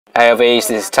ALVs,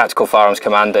 this is Tactical Firearms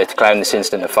Commander declaring this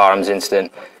incident a firearms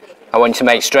incident. I want you to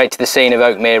make straight to the scene of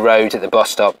Oakmere Road at the bus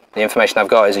stop. The information I've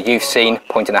got is a youth seen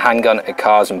pointing a handgun at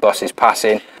cars and buses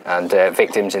passing, and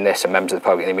victims in this are members of the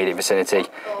public in the immediate vicinity.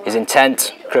 His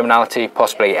intent, criminality,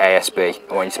 possibly ASB.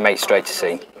 I want you to make straight to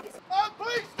scene.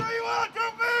 Please stay you are,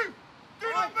 don't move! Do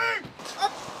not move!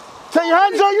 Take your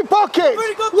hands out of your pockets!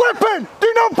 Weapon!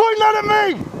 Do not point that at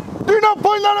me! Do not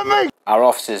point that at me! Our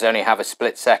officers only have a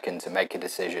split second to make a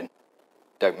decision.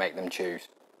 Don't make them choose.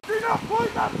 Do not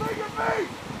point that thing at me!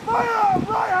 Fire!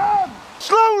 Right hand!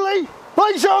 Slowly!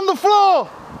 Place it on the floor!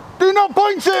 Do not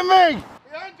point it at me!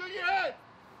 Your hands on your head!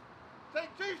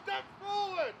 Take 2 steps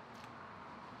forward!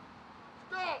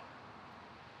 Stop!